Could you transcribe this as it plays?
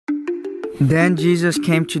Then Jesus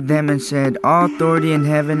came to them and said, "All authority in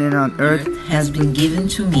heaven and on earth has been given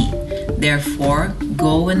to me. Therefore,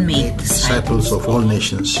 go and make disciples of all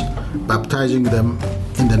nations, baptizing them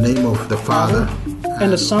in the name of the Father,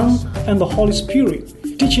 and the Son, and the Holy Spirit,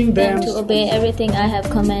 teaching them to obey everything I have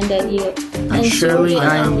commanded you. And surely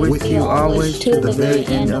I am with you always to the very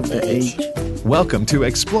end of the age." Welcome to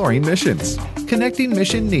Exploring Missions, connecting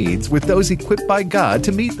mission needs with those equipped by God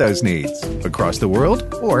to meet those needs, across the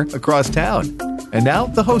world or across town. And now,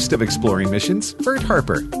 the host of Exploring Missions, Bert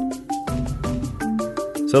Harper.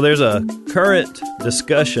 So there's a current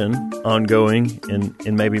discussion ongoing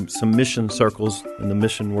in maybe some mission circles in the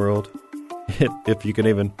mission world, if you can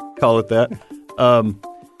even call it that.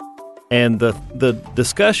 And the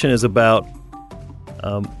discussion is about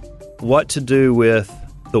what to do with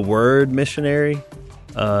the word missionary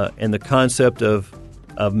and the concept of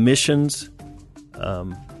missions.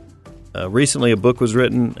 Recently, a book was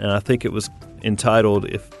written, and I think it was entitled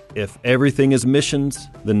 "If Everything is Missions,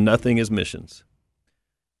 Then Nothing is Missions."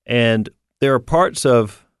 And there are parts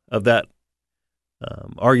of that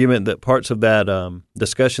argument, that parts of that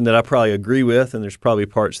discussion that I probably agree with, and there's probably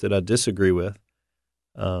parts that I disagree with.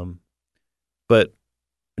 But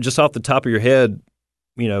just off the top of your head,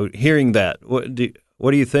 hearing that, what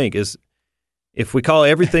do you think? Is if we call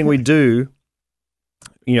everything we do,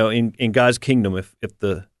 in God's kingdom, if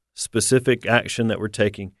the specific action that we're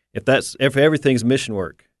taking, if everything's mission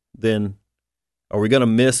work, then are we going to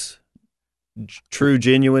miss true,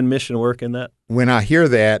 genuine mission work in that? When I hear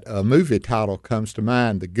that, a movie title comes to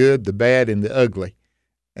mind: The Good, the Bad, and the Ugly.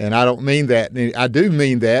 And I don't mean that. I do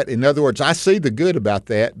mean that. In other words, I see the good about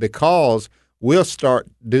that because we'll start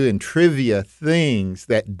doing trivia things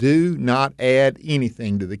that do not add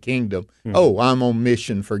anything to the kingdom. Mm-hmm. Oh, I'm on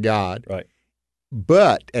mission for God. Right.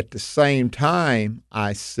 But at the same time,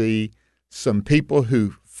 I see some people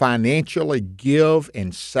who financially give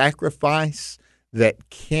and sacrifice that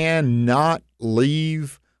cannot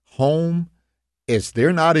leave home as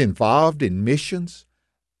they're not involved in missions.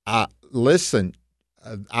 Listen,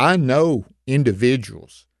 I know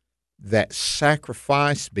individuals that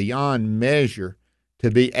sacrifice beyond measure to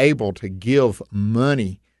be able to give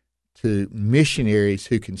money to missionaries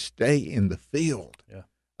who can stay in the field. Yeah.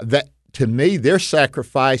 That, to me, their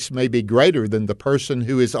sacrifice may be greater than the person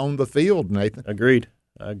who is on the field, Nathan. Agreed.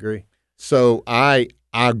 I agree. So I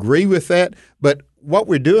agree with that. But what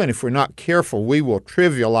we're doing, if we're not careful, we will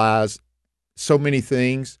trivialize so many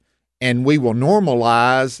things, and we will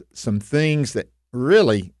normalize some things that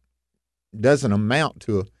really doesn't amount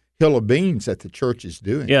to a hill of beans that the church is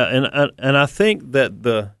doing. Yeah, and I think that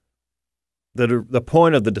the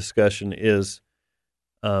point of the discussion is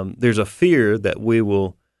there's a fear that we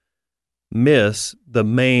will miss the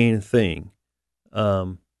main thing.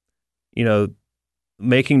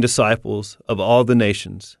 Making disciples of all the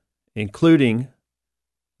nations, including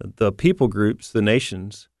the people groups, the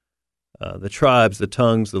nations, the tribes, the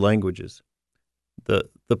tongues, the languages,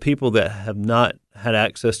 the people that have not had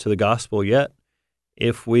access to the gospel yet.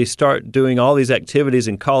 If we start doing all these activities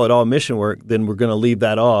and call it all mission work, then we're going to leave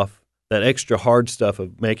that off, that extra hard stuff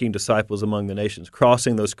of making disciples among the nations,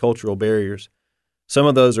 crossing those cultural barriers. Some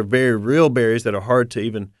of those are very real barriers that are hard to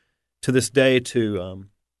even, to this day, to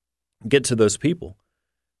get to those people.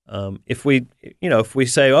 If we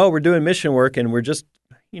say, oh, we're doing mission work and we're just,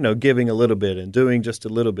 giving a little bit and doing just a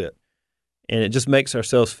little bit, and it just makes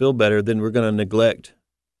ourselves feel better, then we're going to neglect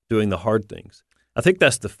doing the hard things. I think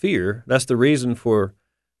that's the fear. That's the reason for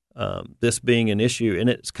this being an issue. And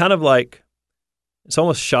it's kind of like, it's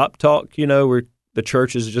almost shop talk, where the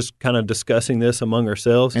church is just kind of discussing this among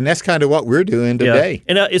ourselves. And that's kind of what we're doing today. Yeah.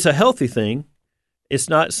 And it's a healthy thing. It's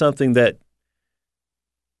not something that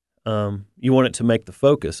you want it to make the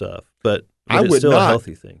focus of, but it's still a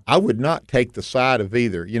healthy thing. I would not take the side of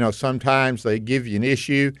either. Sometimes they give you an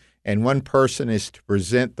issue, and one person is to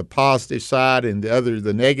present the positive side and the other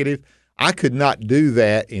the negative. I could not do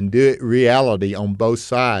that and do it reality on both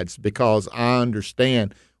sides, because I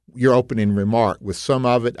understand your opening remark. With some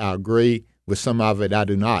of it, I agree. With some of it, I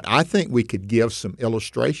do not. I think we could give some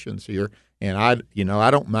illustrations here, and I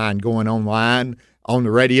don't mind going online on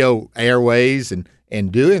the radio airways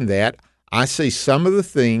and doing that. I see some of the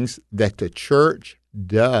things that the church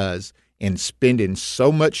does in spending so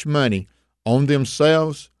much money on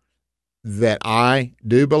themselves that I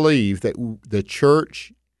do believe that the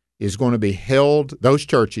church is going to be held, those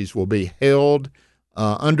churches will be held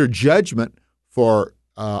under judgment for,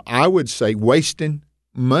 I would say, wasting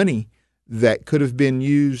money that could have been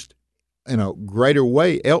used in a greater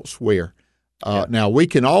way elsewhere. Now, we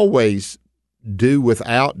can always do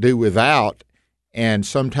without, and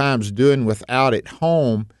sometimes doing without at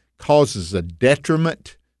home causes a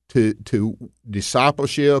detriment to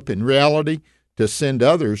discipleship in reality to send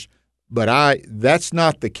others. But that's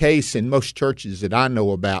not the case in most churches that I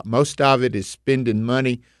know about. Most of it is spending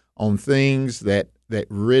money on things that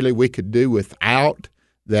really we could do without,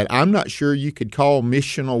 that I'm not sure you could call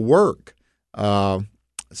missional work.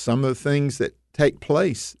 Some of the things that take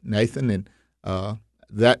place, Nathan, and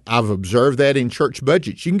that I've observed that in church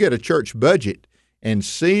budgets. You can get a church budget and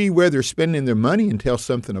see where they're spending their money and tell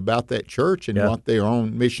something about that church and what they're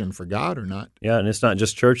on mission for God or not. Yeah, and it's not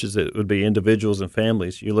just churches; it would be individuals and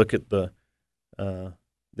families. You look at the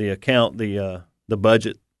account, the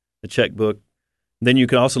budget, the checkbook. Then you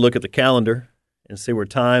can also look at the calendar and see where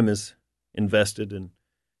time is invested and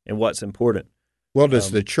what's important. Well,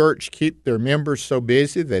 does the church keep their members so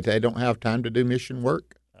busy that they don't have time to do mission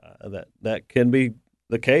work? That can be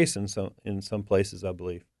the case in some places, I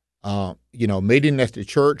believe. Meeting at the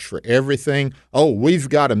church for everything. Oh, we've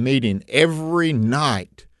got a meeting every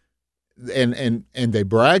night, and they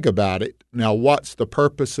brag about it. Now, what's the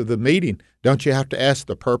purpose of the meeting? Don't you have to ask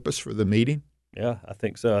the purpose for the meeting? Yeah, I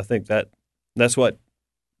think so. I think that's what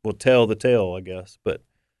will tell the tale, I guess. But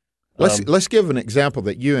let's give an example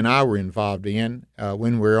that you and I were involved in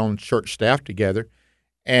when we were on church staff together,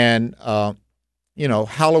 and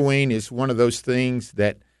Halloween is one of those things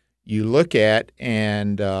that you look at,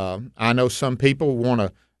 and I know some people want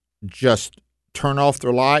to just turn off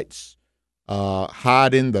their lights,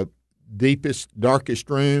 hide in the deepest, darkest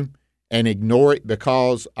room, and ignore it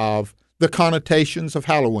because of the connotations of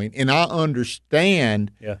Halloween. And I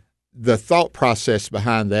understand the thought process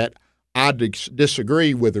behind that. I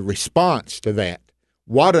disagree with the response to that.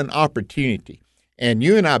 What an opportunity. And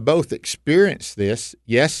you and I both experienced this.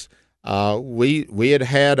 Yes, we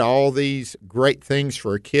had all these great things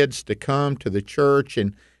for kids to come to the church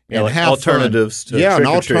and like have alternatives fun. To an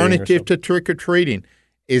alternative to trick-or-treating.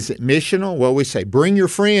 Is it missional? Well, we say, bring your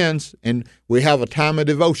friends, and we have a time of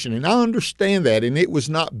devotion. And I understand that, and it was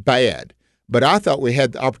not bad. But I thought we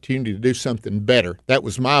had the opportunity to do something better. That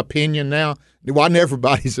was my opinion now. It wasn't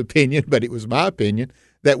everybody's opinion, but it was my opinion,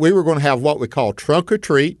 that we were going to have what we call trunk or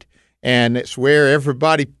treat, and it's where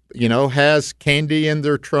everybody, has candy in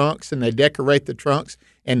their trunks, and they decorate the trunks,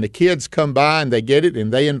 and the kids come by and they get it,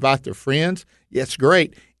 and they invite their friends. It's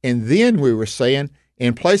great. And then we were saying,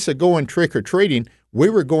 in place of going trick-or-treating, we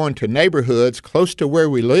were going to neighborhoods close to where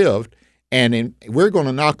we lived, and we're going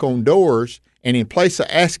to knock on doors, and in place of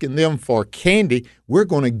asking them for candy, we're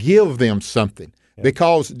going to give them something. Yeah.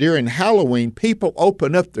 Because during Halloween, people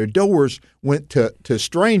open up their doors to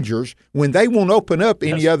strangers when they won't open up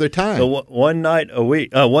any other time. So one night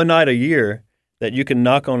a year that you can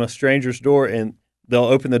knock on a stranger's door and they'll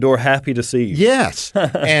open the door happy to see you. Yes,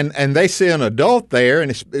 and they see an adult there,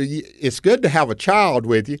 and it's good to have a child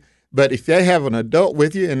with you. But if they have an adult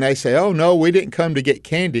with you and they say, "Oh no, we didn't come to get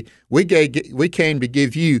candy. We came to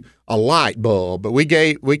give you a light bulb. But we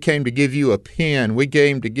came to give you a pen. We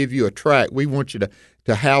came to give you a tract. We want you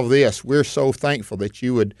to have this. We're so thankful that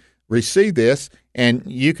you would receive this." And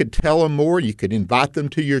you could tell them more. You could invite them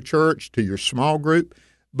to your church, to your small group.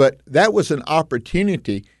 But that was an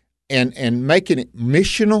opportunity, and making it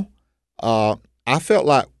missional. I felt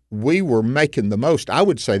like we were making the most. I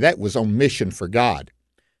would say that was on mission for God.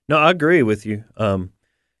 No, I agree with you.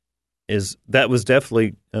 That was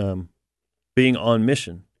definitely being on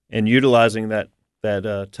mission and utilizing that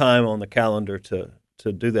time on the calendar to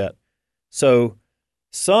do that. So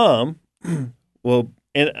some will,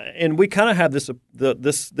 and we kind of have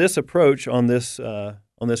this approach on this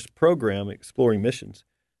program, Exploring Missions,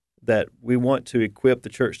 that we want to equip the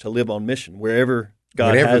church to live on mission wherever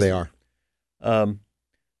God has they them. are.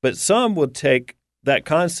 But some will take that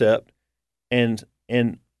concept and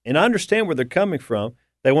I understand where they're coming from.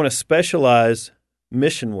 They want to specialize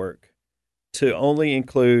mission work to only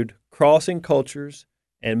include crossing cultures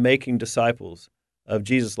and making disciples of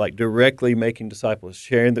Jesus, like directly making disciples,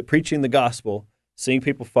 preaching the gospel, seeing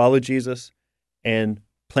people follow Jesus, and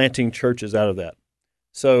planting churches out of that.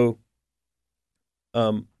 So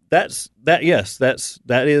that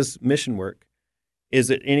is mission work. Is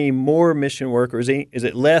it any more mission work, or is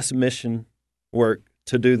it less mission work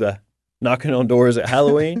to do the knocking on doors at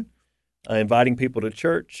Halloween, inviting people to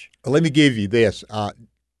church? Well, let me give you this.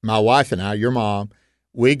 My wife and I, your mom,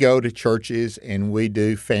 we go to churches and we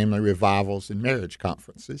do family revivals and marriage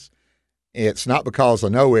conferences. It's not because I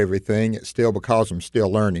know everything. It's still because I'm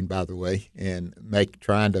still learning, by the way, and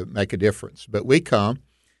trying to make a difference. But we come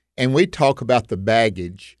and we talk about the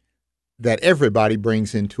baggage that everybody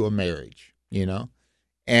brings into a marriage,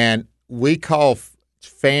 and we call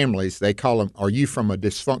families, they call them, "Are you from a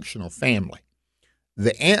dysfunctional family?"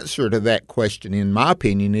 The answer to that question, in my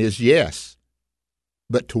opinion, is yes.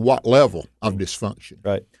 But to what level of dysfunction?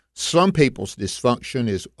 Right. Some people's dysfunction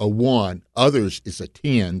is a 1, others is a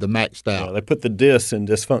 10, the maxed out. Yeah, they put the dis in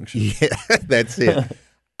dysfunction. Yeah, that's it.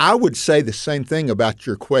 I would say the same thing about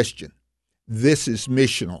your question. This is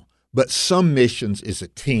missional, but some missions is a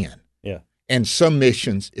 10. Yeah. And some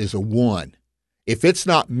missions is a 1. If it's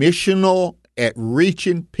not missional at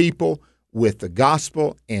reaching people with the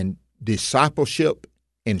gospel and discipleship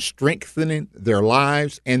and strengthening their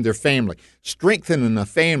lives and their family. Strengthening a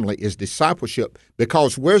family is discipleship,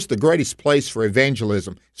 because where's the greatest place for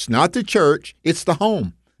evangelism? It's not the church, it's the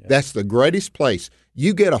home. Yeah. That's the greatest place.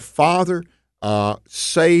 You get a father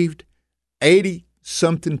saved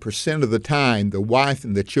 80-something% of the time, the wife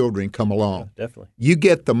and the children come along. Yeah, definitely. You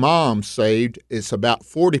get the mom saved, it's about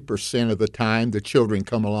 40% of the time the children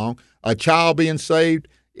come along. A child being saved,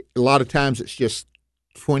 a lot of times it's just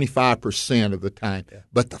 25% of the time. Yeah.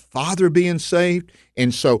 But the father being saved,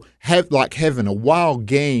 and so having a wild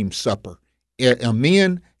game supper.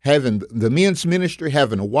 The men's ministry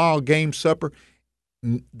having a wild game supper,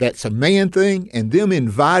 that's a man thing, and them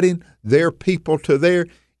inviting their people to there.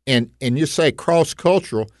 And you say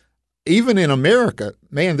cross-cultural, even in America,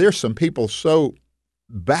 man, there's some people so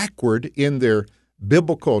backward in their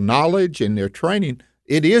biblical knowledge and their training,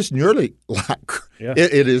 it is nearly like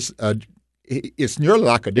it's nearly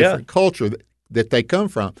like a different culture that they come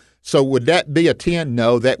from. So would that be a 10?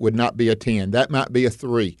 No, that would not be a 10. That might be a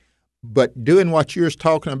 3. But doing what you're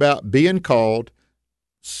talking about, being called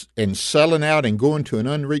and selling out and going to an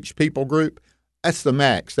unreached people group, that's the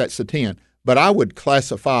max. That's the 10. But I would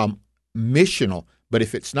classify them missional. But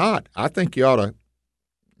if it's not, I think you ought to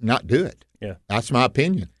not do it. Yeah. That's my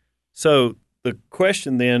opinion. So the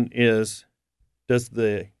question then is, does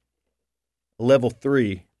the level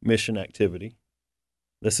 3 mission activity,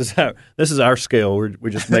 this is our scale, we're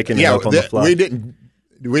just making it up on the fly.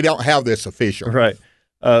 We don't have this official. Right.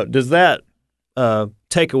 Does that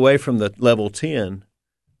take away from the level 10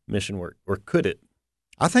 mission work, or could it?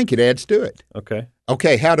 I think it adds to it.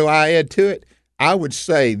 Okay, how do I add to it? I would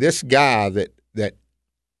say this guy that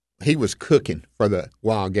he was cooking for the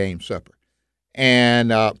wild game supper,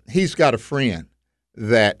 and he's got a friend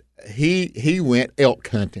that he went elk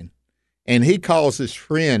hunting, and he calls his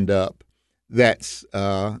friend up that's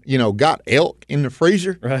got elk in the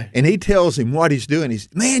freezer, right? And he tells him what he's doing. He's,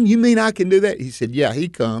 man, you mean I can do that? He said, yeah. He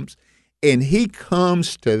comes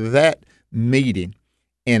to that meeting.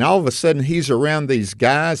 And all of a sudden, he's around these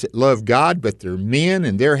guys that love God, but they're men,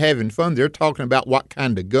 and they're having fun. They're talking about what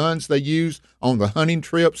kind of guns they use on the hunting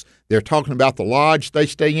trips. They're talking about the lodge they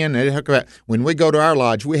stay in. They talk about when we go to our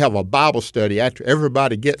lodge, we have a Bible study after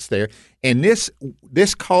everybody gets there. And this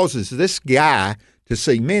causes this guy to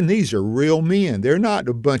see, man, these are real men. They're not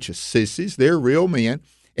a bunch of sissies. They're real men.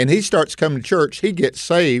 And he starts coming to church. He gets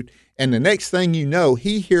saved. And the next thing you know,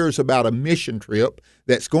 he hears about a mission trip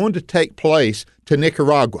that's going to take place to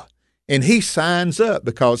Nicaragua. And he signs up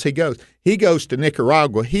because he goes. He goes to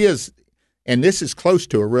Nicaragua. And this is close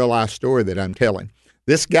to a real life story that I'm telling.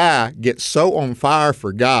 This guy gets so on fire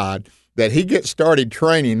for God that he gets started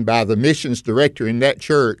training by the missions director in that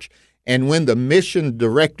church. And when the mission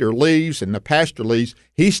director leaves and the pastor leaves,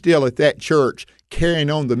 he's still at that church carrying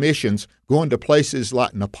on the missions, going to places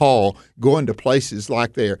like Nepal, going to places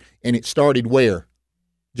like there. And it started where?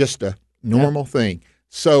 Just a normal thing.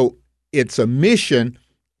 So it's a mission.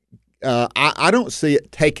 I don't see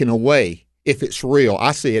it taken away if it's real.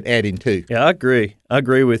 I see it adding to. Yeah, I agree. I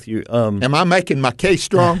agree with you. Am I making my case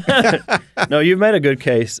strong? No, you've made a good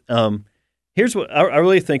case. Here's what I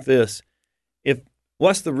really think this.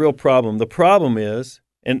 What's the real problem? The problem is,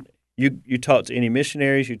 and you talk to any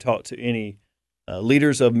missionaries, you talk to any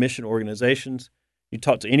leaders of mission organizations, you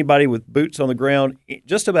talk to anybody with boots on the ground,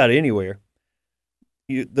 just about anywhere,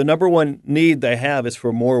 the number one need they have is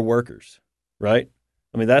for more workers, right?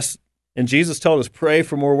 I mean, and Jesus told us, pray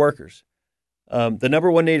for more workers. The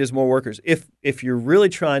number one need is more workers. If you're really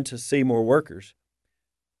trying to see more workers,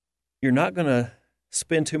 you're not going to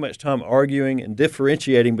spend too much time arguing and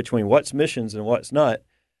differentiating between what's missions and what's not.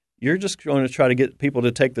 You're just going to try to get people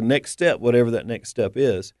to take the next step, whatever that next step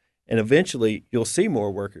is. And eventually you'll see more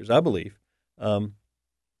workers, I believe.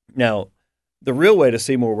 Now, the real way to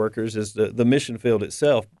see more workers is the mission field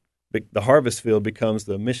itself. The harvest field becomes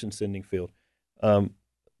the mission sending field.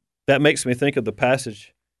 That makes me think of the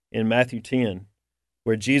passage in Matthew 10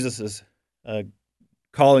 where Jesus is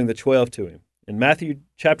calling the 12 to him. In Matthew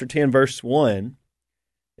chapter 10, verse 1,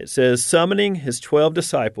 it says, summoning his 12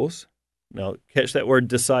 disciples, now catch that word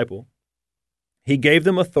disciple, he gave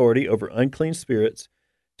them authority over unclean spirits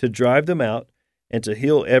to drive them out and to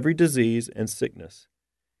heal every disease and sickness.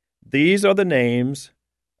 These are the names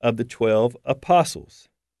of the 12 apostles.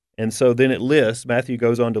 And so then it lists, Matthew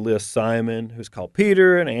goes on to list Simon, who's called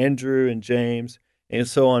Peter, and Andrew, and James, and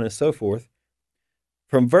so on and so forth.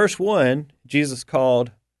 From verse 1, Jesus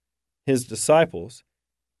called his disciples.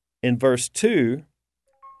 In verse 2,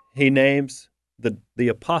 he names the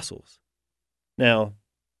apostles. Now,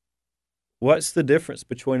 what's the difference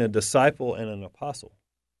between a disciple and an apostle?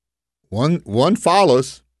 One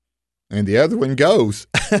follows, and the other one goes.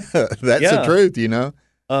 That's the truth, you know.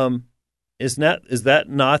 Is that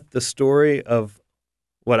not the story of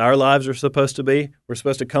what our lives are supposed to be? We're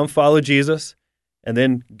supposed to come follow Jesus and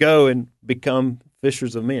then go and become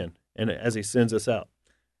fishers of men, and as he sends us out.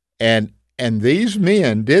 And these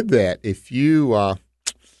men did that. If you,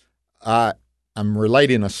 I'm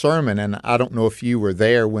relating a sermon, and I don't know if you were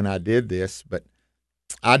there when I did this, but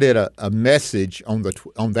I did a message on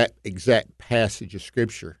that exact passage of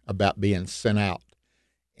Scripture about being sent out.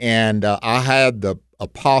 And I had the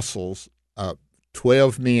apostles,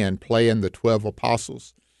 12 men playing the 12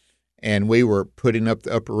 apostles, and we were putting up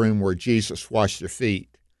the upper room where Jesus washed their feet.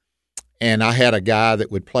 And I had a guy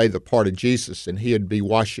that would play the part of Jesus, and he would be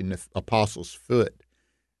washing the apostles'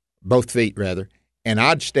 both feet rather. And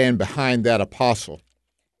I'd stand behind that apostle,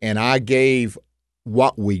 and I gave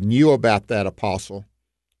what we knew about that apostle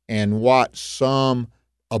and what some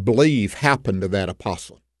believe happened to that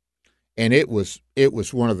apostle. And it was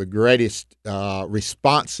one of the greatest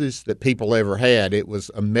responses that people ever had. It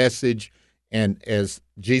was a message, and as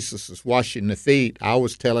Jesus was washing the feet, I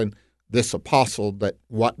was telling this apostle that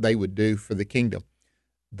what they would do for the kingdom.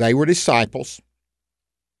 They were disciples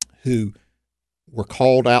who were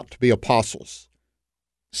called out to be apostles,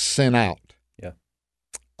 sent out. Yeah.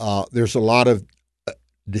 There's a lot of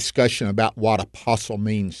discussion about what apostle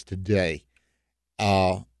means today.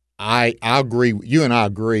 I agree. You and I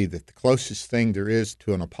agree that the closest thing there is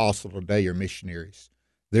to an apostle today are missionaries.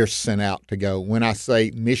 They're sent out to go. When I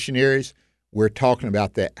say missionaries, we're talking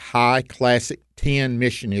about that high classic 10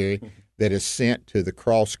 missionary that is sent to the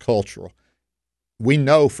cross-cultural. We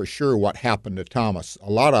know for sure what happened to Thomas.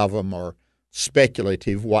 A lot of them are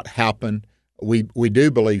speculative, what happened. We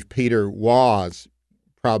do believe Peter was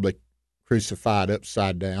probably crucified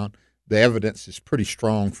upside down. The evidence is pretty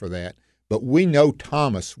strong for that. But we know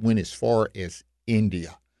Thomas went as far as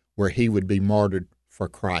India, where he would be martyred for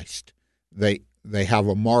Christ. They have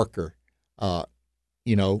a marker,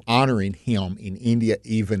 honoring him in India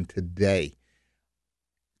even today.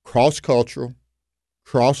 Cross-cultural,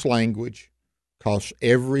 cross-language, cross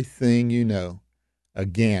everything you know.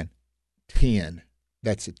 Again, 10.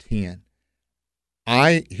 That's a 10.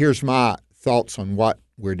 Here's my thoughts on what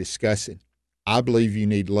we're discussing. I believe you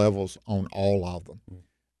need levels on all of them.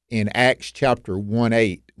 In Acts chapter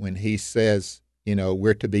 1:8, when he says,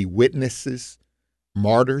 we're to be witnesses,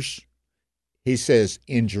 martyrs, he says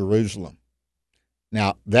in Jerusalem.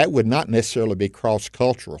 Now, that would not necessarily be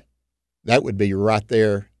cross-cultural. That would be right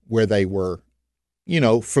there where they were,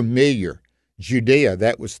 familiar. Judea,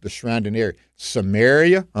 that was the surrounding area.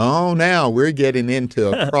 Samaria, now we're getting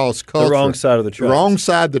into a cross-cultural. The wrong side of the tracks. Wrong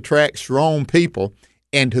side of the tracks, wrong people.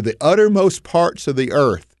 And to the uttermost parts of the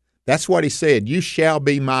earth. That's what he said. You shall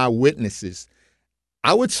be my witnesses.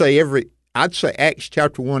 I'd say Acts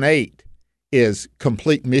chapter 1:8 is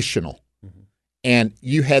complete missional. Mm-hmm. And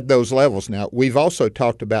you had those levels. Now, we've also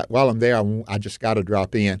talked about, while I'm there, I just got to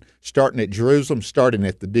drop in, starting at Jerusalem, starting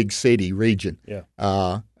at the big city region. Yeah.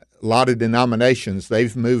 A lot of denominations,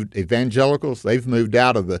 they've moved, evangelicals, they've moved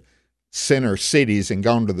out of the center cities and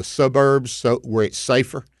gone to the suburbs where it's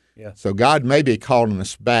safer. Yeah. So God may be calling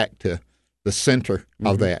us back to the center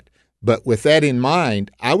of that. But with that in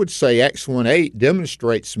mind, I would say Acts 1:8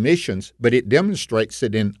 demonstrates missions, but it demonstrates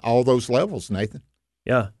it in all those levels, Nathan.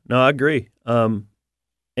 Yeah, no, I agree. And,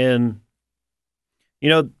 in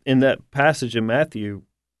that passage in Matthew,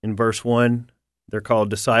 in verse 1, they're called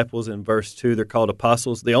disciples. In verse 2, they're called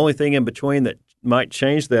apostles. The only thing in between that might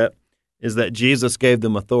change that is that Jesus gave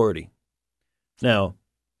them authority. Now,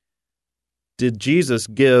 did Jesus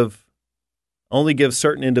only give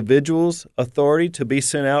certain individuals authority to be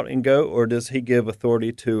sent out and go, or does he give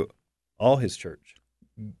authority to all his church?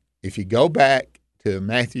 If you go back to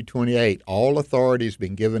Matthew 28, all authority has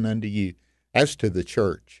been given unto you. That's to the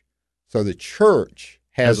church. So the church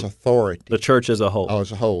has authority. The church as a whole. Oh,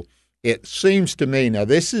 as a whole. It seems to me, now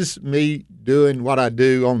this is me doing what I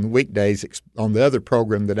do on the weekdays, on the other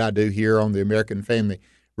program that I do here on the American Family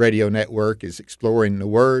Radio Network is Exploring the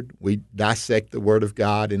Word. We dissect the Word of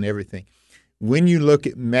God and everything. When you look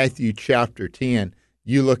at Matthew chapter 10,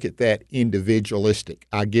 you look at that individualistic.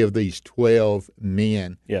 I give these 12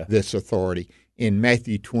 men this authority. in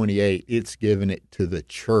Matthew 28, it's given it to the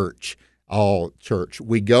church, all church.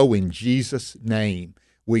 We go in Jesus' name.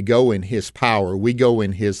 We go in his power. We go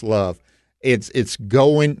in his love. It's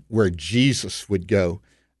going where Jesus would go.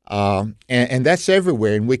 And that's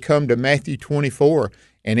everywhere. And we come to Matthew 24,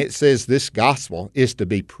 and it says this gospel is to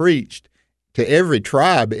be preached to every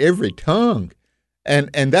tribe, every tongue. And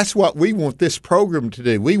that's what we want this program to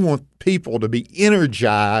do. We want people to be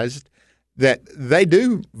energized that they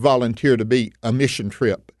do volunteer to be a mission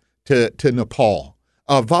trip to Nepal,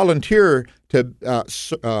 volunteer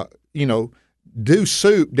to, do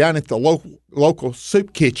soup down at the local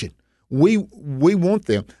soup kitchen. We want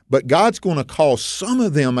them, but God's going to call some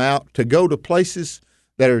of them out to go to places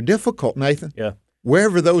that are difficult, Nathan. Yeah.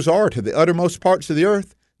 Wherever those are, to the uttermost parts of the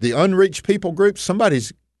earth, the unreached people groups,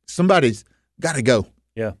 somebody's got to go.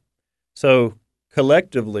 Yeah. So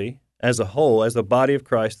collectively, as a whole, as the body of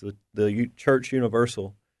Christ, the Church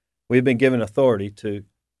Universal, we've been given authority to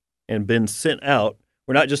and been sent out.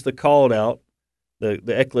 We're not just the called out, the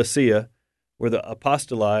ecclesia, we're the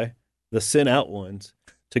apostoli, the sent out ones,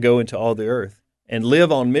 to go into all the earth and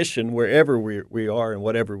live on mission wherever we are and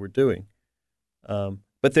whatever we're doing.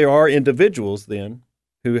 But there are individuals then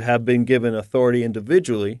who have been given authority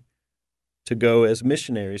individually to go as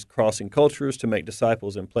missionaries, crossing cultures to make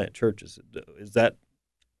disciples and plant churches. Is that?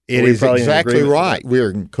 It is exactly right.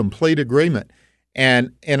 We're in complete agreement.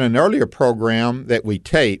 And in an earlier program that we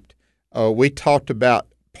taped, we talked about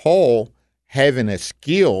Paul having a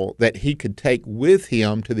skill that he could take with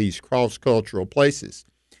him to these cross-cultural places.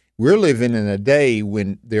 We're living in a day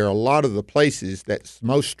when there are a lot of the places that's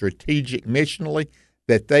most strategic missionally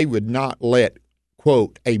that they would not let,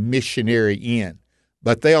 quote, a missionary in.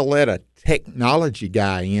 But they'll let a technology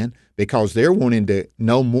guy in because they're wanting to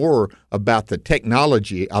know more about the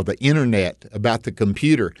technology of the internet, about the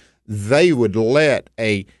computer. They would let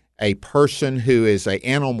a person who is an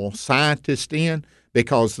animal scientist in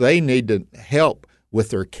because they need to help with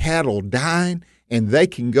their cattle dying, and they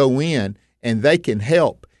can go in and they can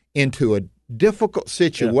help into a difficult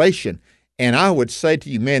situation. Yeah. And I would say to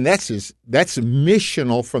you, man, that's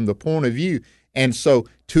missional from the point of view. And so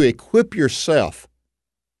to equip yourself,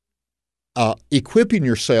 equipping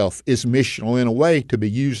yourself is missional in a way to be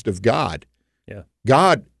used of God. Yeah.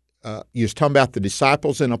 God, you was talking about the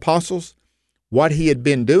disciples and apostles. What he had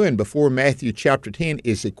been doing before Matthew chapter 10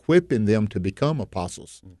 is equipping them to become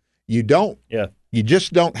apostles. You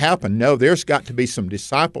just don't happen. No, there's got to be some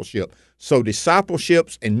discipleship. So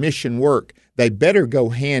discipleships and mission work, they better go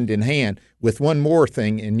hand in hand with one more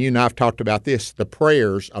thing, and you and I have talked about this, the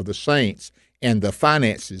prayers of the saints and the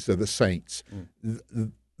finances of the saints.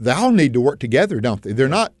 They all need to work together, don't they?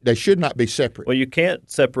 They should not be separate. Well, you can't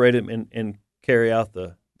separate them and carry out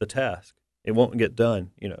the task. It won't get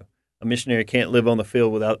done, A missionary can't live on the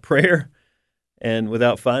field without prayer and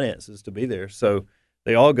without finances to be there. So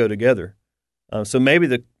they all go together. So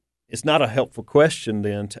maybe it's not a helpful question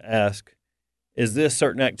then to ask, is this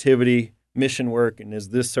certain activity mission work and is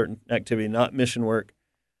this certain activity not mission work?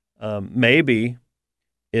 Maybe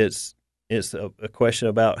it's a question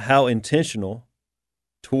about how intentional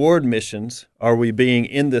toward missions are we being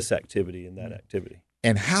in this activity and that activity.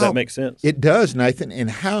 And how does that make sense? It does, Nathan. And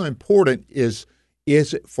how important is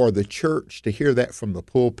it for the church to hear that from the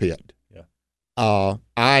pulpit? Yeah.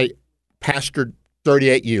 I pastored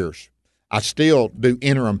 38 years. I still do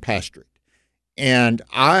interim pastorate. And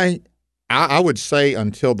I would say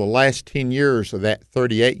until the last 10 years of that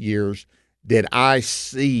 38 years did I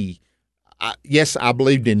see, yes, I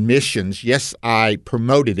believed in missions. Yes, I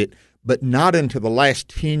promoted it. But not until the last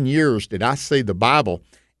 10 years did I see the Bible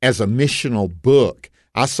as a missional book.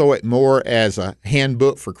 I saw it more as a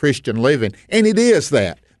handbook for Christian living, and it is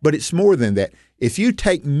that, but it's more than that. If you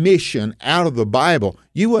take mission out of the Bible,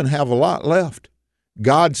 you wouldn't have a lot left.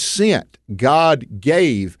 God sent, God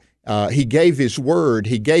gave, he gave his word,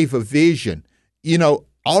 he gave a vision.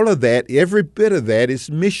 All of that, every bit of that is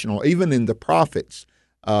missional, even in the prophets.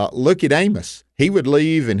 Look at Amos. He would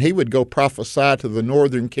leave and he would go prophesy to the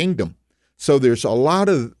northern kingdom. So there's a lot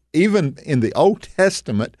of, even in the Old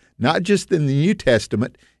Testament, not just in the New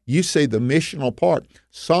Testament, you see the missional part.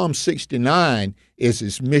 Psalm 69 is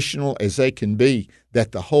as missional as they can be,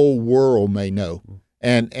 that the whole world may know.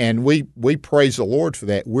 And we praise the Lord for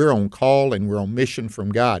that. We're on call and we're on mission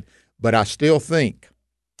from God. But I still think,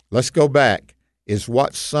 let's go back, is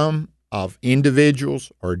what some of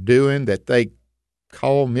individuals are doing that they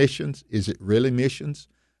call missions, is it really missions?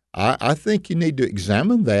 I think you need to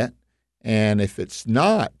examine that. And if it's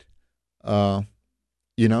not, but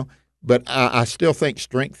I still think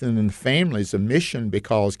strengthening the family is a mission,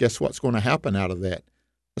 because guess what's going to happen out of that?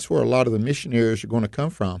 That's where a lot of the missionaries are going to come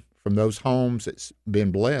from from those homes that's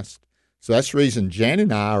been blessed. So that's the reason Jan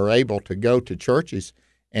and I are able to go to churches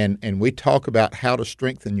and we talk about how to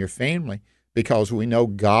strengthen your family, because we know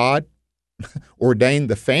God ordained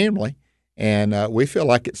the family, and we feel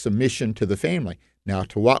like it's a mission to the family. Now,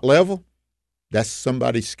 to what level? That's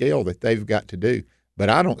somebody's scale that they've got to do. But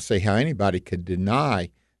I don't see how anybody could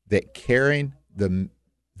deny that carrying the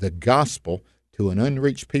gospel to an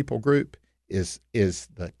unreached people group is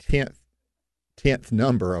the 10th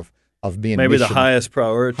number of being maybe missional. The highest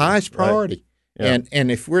priority. Highest priority. Right. Yeah. And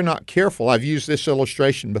if we're not careful, I've used this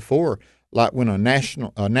illustration before, like when a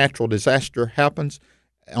natural disaster happens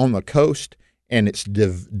on the coast and it's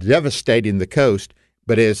devastating the coast,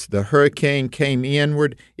 but as the hurricane came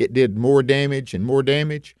inward, it did more damage and more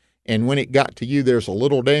damage. And when it got to you, there's a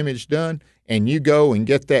little damage done, and you go and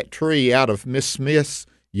get that tree out of Miss Smith's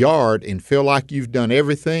yard and feel like you've done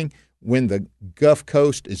everything. When the Gulf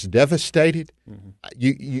Coast is devastated,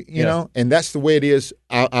 you know, and that's the way it is.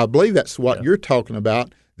 I believe that's what you're talking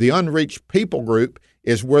about. The unreached people group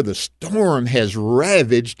is where the storm has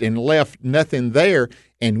ravaged and left nothing there,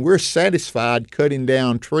 and we're satisfied cutting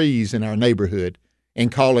down trees in our neighborhood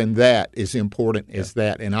and calling that as important as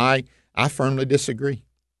that. And I firmly disagree.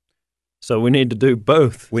 So we need to do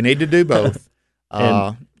both. We need to do both.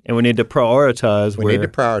 And we need to prioritize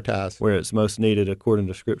where it's most needed according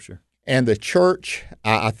to Scripture. And the church,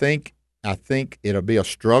 I think it'll be a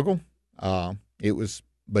struggle.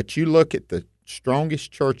 But you look at the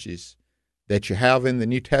strongest churches that you have in the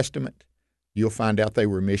New Testament, you'll find out they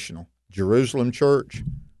were missional. Jerusalem church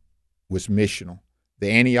was missional. The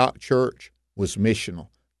Antioch church was missional.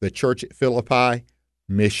 The church at Philippi,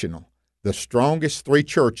 missional. The strongest three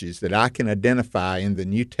churches that I can identify in the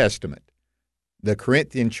New Testament, the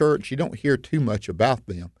Corinthian church, you don't hear too much about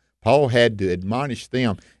them. Paul had to admonish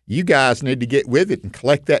them. You guys need to get with it and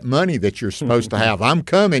collect that money that you're supposed to have. I'm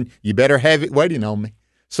coming. You better have it waiting on me.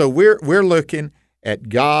 So we're looking at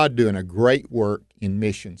God doing a great work in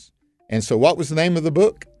missions. And so what was the name of the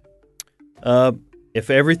book? If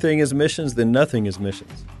everything is missions, then nothing is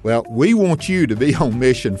missions. Well, we want you to be on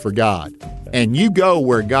mission for God. And you go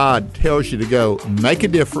where God tells you to go. Make a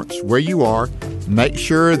difference where you are. Make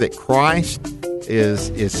sure that Christ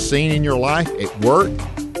is seen in your life, at work,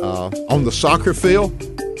 on the soccer field.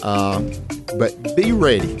 But be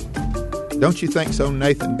ready. Don't you think so,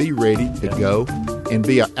 Nathan? Be ready to go and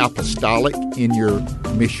be apostolic in your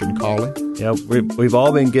mission calling. Yeah, we've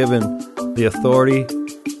all been given the authority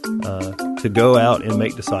to go out and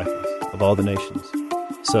make disciples of all the nations.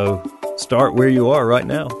 So start where you are right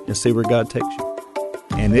now and see where God takes you.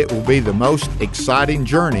 And it will be the most exciting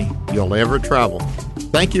journey you'll ever travel.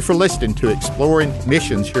 Thank you for listening to Exploring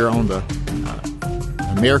Missions here on the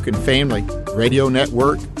American Family Radio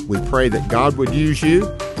Network. We pray that God would use you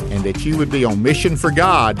and that you would be on mission for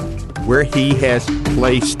God where He has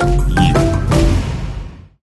placed you.